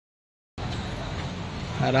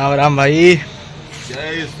राम राम भाई।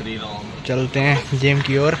 जय श्री राम। चलते हैं जिम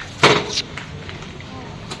की ओर।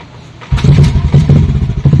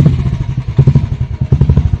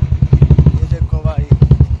 ये देखो भाई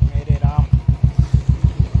मेरे राम।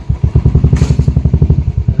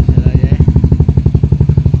 चला जाए।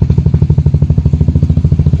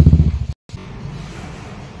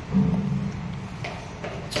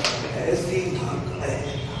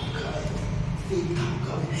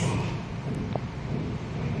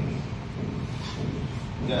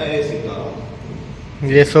 जय श्री राम।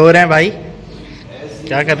 ये सो रहे हैं भाई,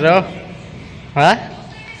 क्या कर रहे हो? हाँ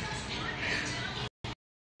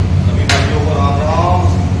सभी भाइयों को राम राम।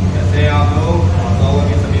 कैसे हैं आप लोग? आशा होगा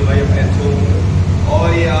कि सभी भाई अपने अच्छे होंगे। और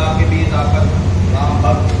ये आपके बीच आपका राम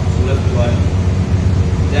भक्त सूरज तिवारी।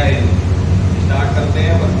 जय हिंद। स्टार्ट करते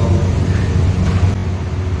हैं वर्कआउट।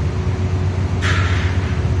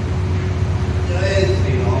 जय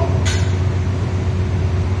Shri Ram.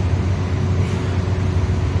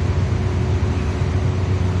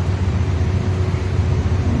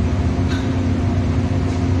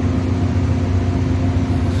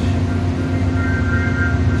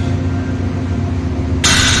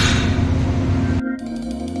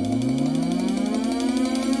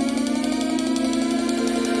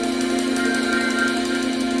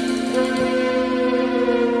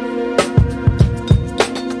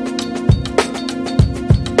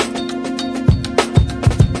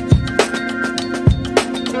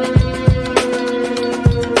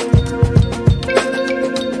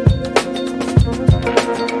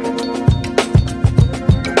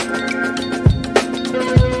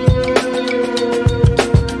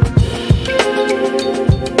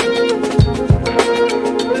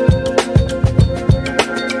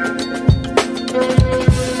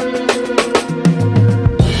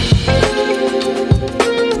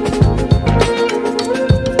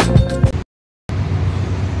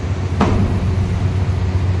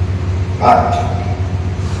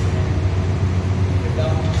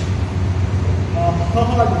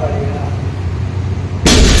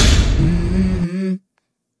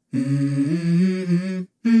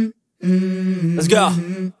 Let's go.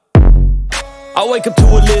 I wake up to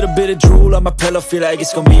a little bit of drool on my pillow, feel like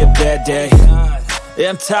it's gonna be a bad day. Yeah,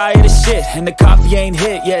 I'm tired of shit, and the coffee ain't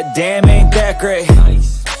hit yet, damn, ain't that great.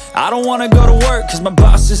 I don't wanna go to work, cause my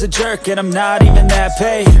boss is a jerk, and I'm not even that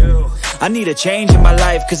paid. I need a change in my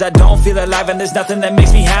life, cause I don't feel alive, and there's nothing that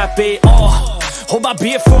makes me happy. Hold my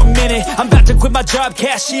beer for a minute, I'm about to quit my job,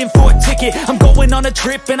 cash in for a ticket. I'm going on a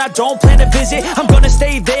trip and I don't plan to visit. I'm gonna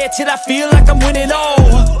stay there till I feel like I'm winning,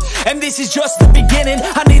 and this is just the beginning.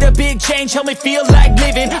 I need a big change, help me feel like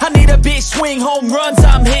living. I need a big swing, home runs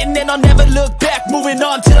I'm hitting, and I'll never look back, moving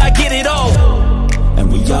on till I get it all.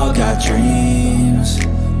 And we all got dreams,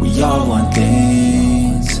 we all want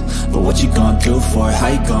things, but what you gonna do for it? How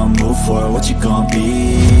you gonna move for it? What you gonna be?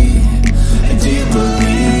 And do you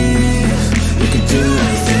believe you can do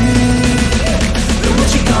anything? But what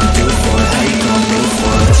you gonna do for it? How you gonna move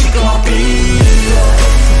for it? What you gonna be?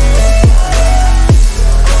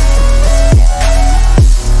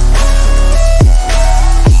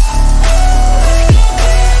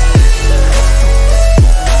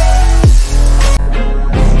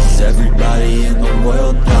 Is everybody in the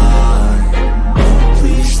world blind?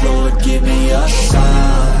 Please, Lord, give me a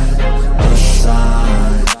sign, a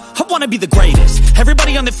sign. I wanna be the greatest.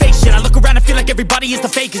 Everybody on the fake shit. I look around and feel like everybody is the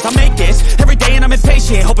fakest. I make this every day and I'm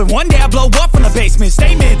impatient, hoping one day I blow up from the basement.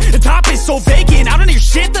 Statement, the top is so vacant, I don't hear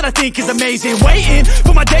shit that I think is amazing. Waiting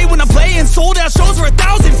for my day when I'm playing sold out shows for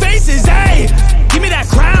 1,000 faces. Hey, give me that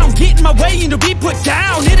crown, get in my way and to be put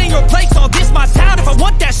down. It ain't your place, all this my town. If I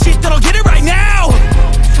want that shit, then I'll get it right now.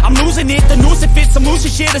 I'm losing it, the noose it fits, I'm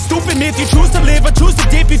losing shit. A stupid myth, you choose to live or choose to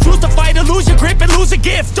dip. You choose to fight or lose your grip and lose a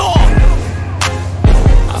gift.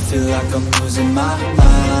 I feel like I'm losing my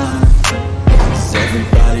mind. Is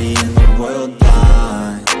everybody